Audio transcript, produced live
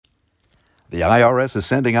The IRS is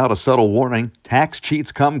sending out a subtle warning. Tax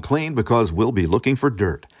cheats come clean because we'll be looking for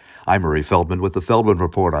dirt. I'm Murray Feldman with the Feldman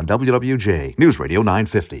Report on WWJ News Radio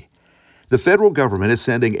 950. The federal government is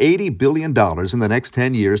sending $80 billion in the next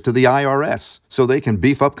 10 years to the IRS so they can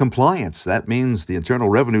beef up compliance. That means the Internal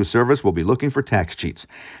Revenue Service will be looking for tax cheats.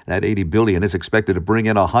 That $80 billion is expected to bring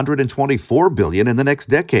in $124 billion in the next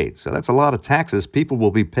decade. So that's a lot of taxes people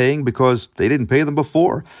will be paying because they didn't pay them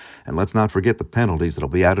before. And let's not forget the penalties that'll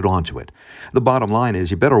be added onto it. The bottom line is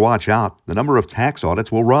you better watch out. The number of tax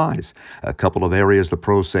audits will rise. A couple of areas the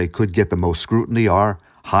pros say could get the most scrutiny are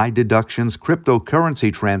high deductions,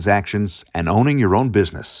 cryptocurrency transactions, and owning your own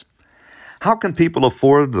business. How can people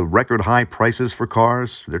afford the record high prices for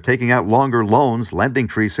cars? They're taking out longer loans.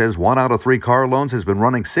 LendingTree says 1 out of 3 car loans has been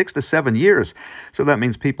running 6 to 7 years. So that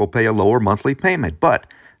means people pay a lower monthly payment, but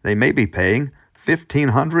they may be paying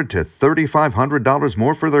 $1,500 to $3,500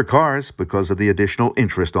 more for their cars because of the additional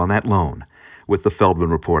interest on that loan. With the Feldman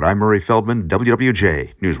Report, I'm Murray Feldman,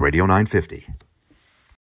 WWJ News Radio 950.